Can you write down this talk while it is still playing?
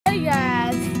Hey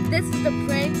guys, this is the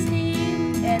Pranks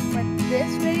team, and for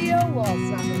this video, well, it's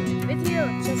not really a video,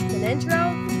 it's just an intro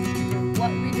of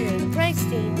what we do. The Pranks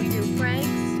team, we do pranks,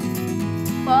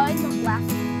 fun,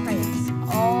 laughing pranks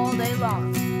all day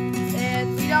long.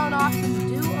 And we don't often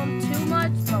do them too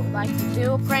much, but we like to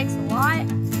do pranks a lot.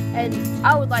 And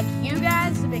I would like you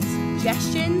guys to make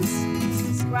suggestions,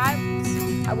 subscribe.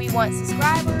 We want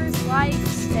subscribers,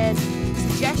 likes, and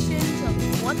suggestions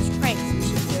of what pranks we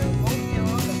should do. We'll do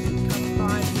them and come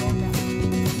on your best.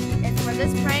 And for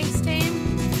this pranks team,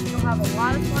 you'll have a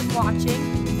lot of fun watching.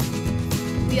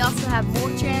 We also have more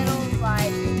channels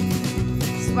like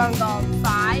Sprung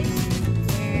 5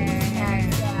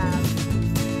 and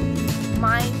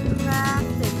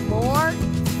Minecraft and more.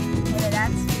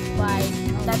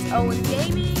 And that's Owen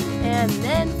Gaming. And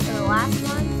then for the last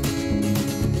one,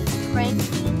 Pranks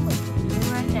team, which we're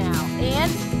doing right now.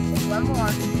 And there's one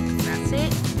more. That's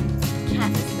it.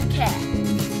 Cat is the cat.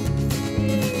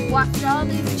 Watch all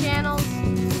these channels.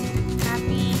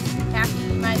 Happy,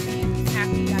 you might be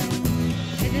happy.